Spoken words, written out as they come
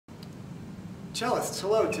Cellists,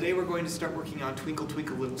 hello. Today we're going to start working on Twinkle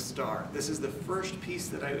Twinkle Little Star. This is the first piece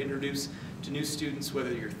that I introduce to new students,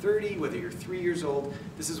 whether you're 30, whether you're 3 years old.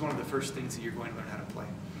 This is one of the first things that you're going to learn how to play.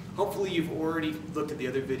 Hopefully you've already looked at the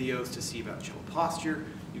other videos to see about cello posture.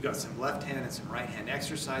 You've got some left hand and some right hand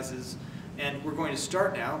exercises. And we're going to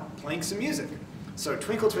start now playing some music. So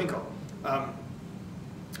Twinkle Twinkle.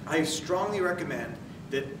 I strongly recommend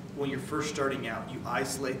that when you're first starting out, you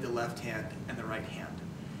isolate the left hand and the right hand.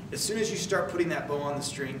 As soon as you start putting that bow on the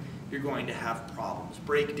string, you're going to have problems,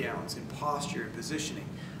 breakdowns in posture and positioning.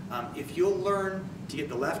 If you'll learn to get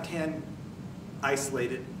the left hand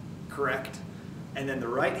isolated, correct, and then the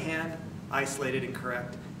right hand isolated and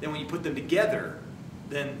correct, then when you put them together,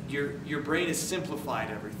 then your brain has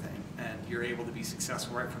simplified everything and you're able to be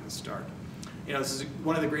successful right from the start. You know, this is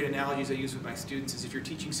one of the great analogies I use with my students is if you're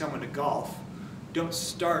teaching someone to golf, don't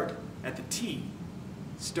start at the tee,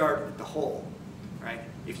 start at the hole, right?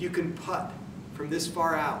 If you can putt from this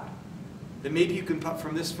far out, then maybe you can putt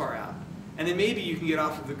from this far out. And then maybe you can get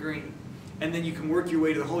off of the green. And then you can work your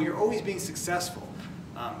way to the hole. You're always being successful.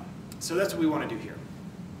 So that's what we want to do here.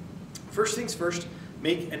 First things first,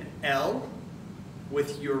 make an L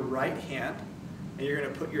with your right hand. And you're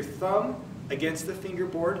going to put your thumb against the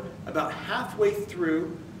fingerboard about halfway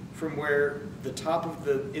through from where the top of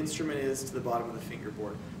the instrument is to the bottom of the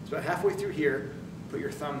fingerboard. So about halfway through here, put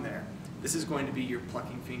your thumb there. This is going to be your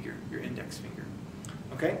plucking finger, your index finger.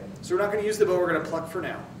 Okay? So we're not going to use the bow, we're going to pluck for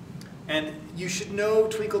now. And you should know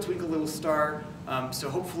Twinkle Twinkle Little Star,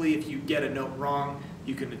 so hopefully if you get a note wrong,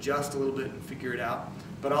 you can adjust a little bit and figure it out.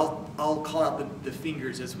 But I'll call out the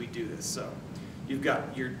fingers as we do this. So you've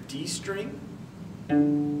got your D string,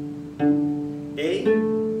 A,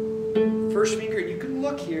 first finger, and you can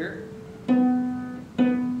look here, and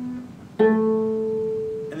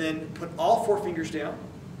then put all 4 fingers down.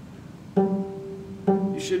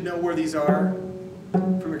 You should know where these are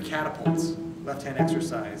from your catapults, left hand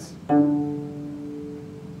exercise.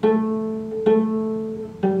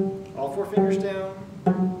 All 4 fingers down.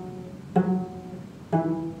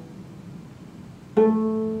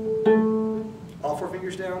 All 4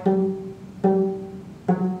 fingers down.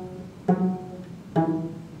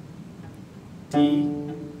 D.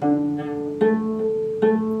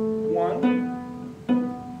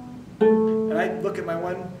 1. And I look at my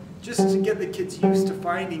one just to get the kids used to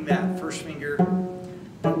finding that first finger.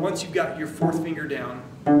 But once you've got your 4th finger down,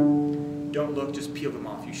 don't look, just peel them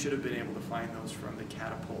off. You should have been able to find those from the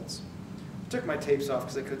catapults. I took my tapes off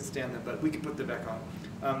because I couldn't stand them, but we can put them back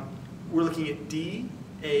on. We're looking at D,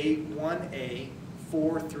 A, 1A,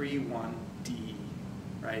 4, 3, 1, D.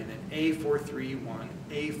 Right? And then A, 4, 3, 1,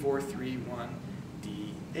 A, 4, 3, 1,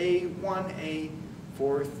 D. A, 1A,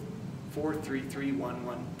 4, 3, 3, 1,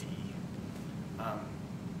 1, D.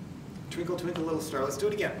 Twinkle, twinkle, little star. Let's do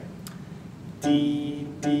it again. D,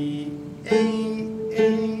 D, A,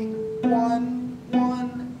 1,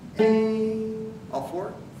 1, A. All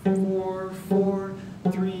 4? 4, 4,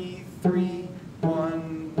 3, 3,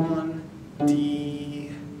 1, 1,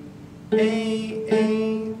 D.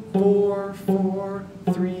 A, 4, 4,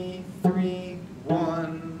 3, 3,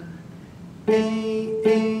 1.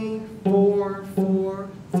 A, 4, 4,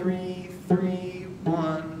 3, 3,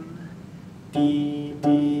 1. D,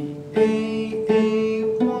 D, A,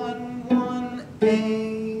 1, 1,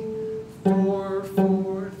 A. 4,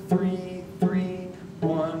 4, 3, 3,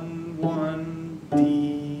 1, 1, D.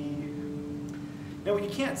 Now what you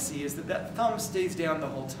can't see is that thumb stays down the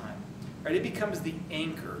whole time. Right? It becomes the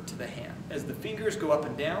anchor to the hand. As the fingers go up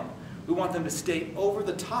and down, we want them to stay over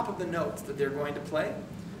the top of the notes that they're going to play.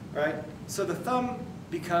 Right? So the thumb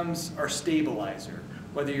becomes our stabilizer.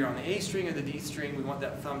 Whether you're on the A string or the D string, we want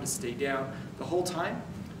that thumb to stay down the whole time.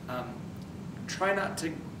 Try not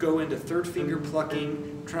to go into 3rd finger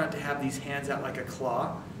plucking. Try not to have these hands out like a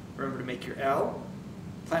claw. Remember to make your L.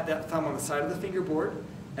 Plant that thumb on the side of the fingerboard,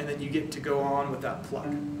 and then you get to go on with that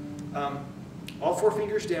pluck. All 4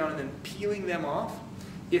 fingers down and then peeling them off.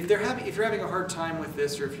 If you're having a hard time with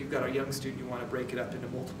this, or if you've got a young student you want to break it up into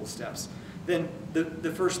multiple steps, then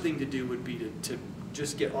the first thing to do would be to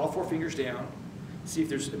just get all 4 fingers down, see if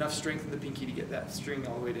there's enough strength in the pinky to get that string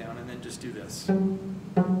all the way down, and then just do this.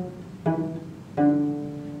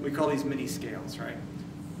 We call these mini scales, right?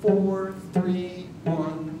 4, 3,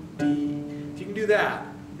 1, D. If you can do that,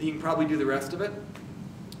 then you can probably do the rest of it.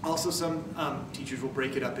 Also, some teachers will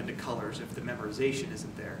break it up into colors if the memorization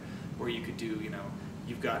isn't there, where you could do, you know,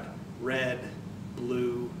 you've got red,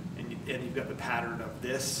 blue, and you've got the pattern of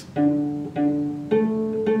this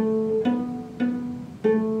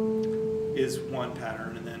is one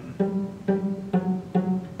pattern, and then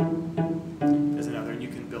there's another, and you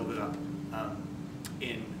can build it up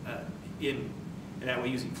in And that way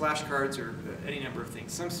using flashcards or any number of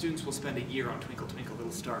things. Some students will spend a year on Twinkle Twinkle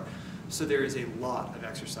Little Star. So there is a lot of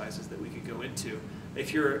exercises that we could go into.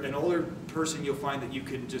 If you're an older person, you'll find that you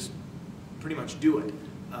can just pretty much do it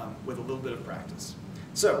with a little bit of practice.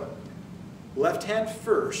 So, left hand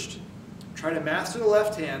first. Try to master the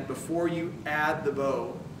left hand before you add the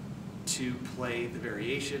bow to play the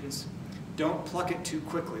variations. Don't pluck it too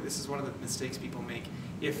quickly. This is one of the mistakes people make.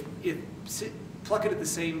 Pluck it at the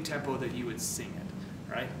same tempo that you would sing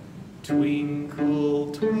it, right?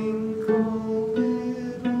 Twinkle, twinkle,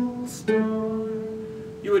 little star.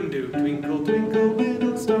 You wouldn't do twinkle, twinkle,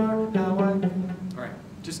 little star, how I... All right,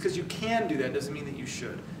 just because you can do that doesn't mean that you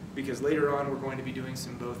should, because later on we're going to be doing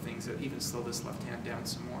some bow things that even slow this left hand down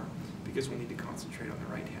some more, because we'll need to concentrate on the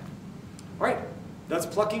right hand. All right, that's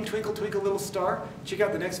plucking Twinkle Twinkle Little Star. Check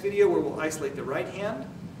out the next video where we'll isolate the right hand,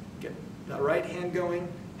 get the right hand going,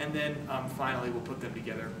 and then finally we'll put them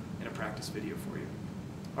together in a practice video for you.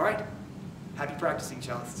 All right, happy practicing,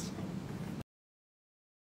 cellists.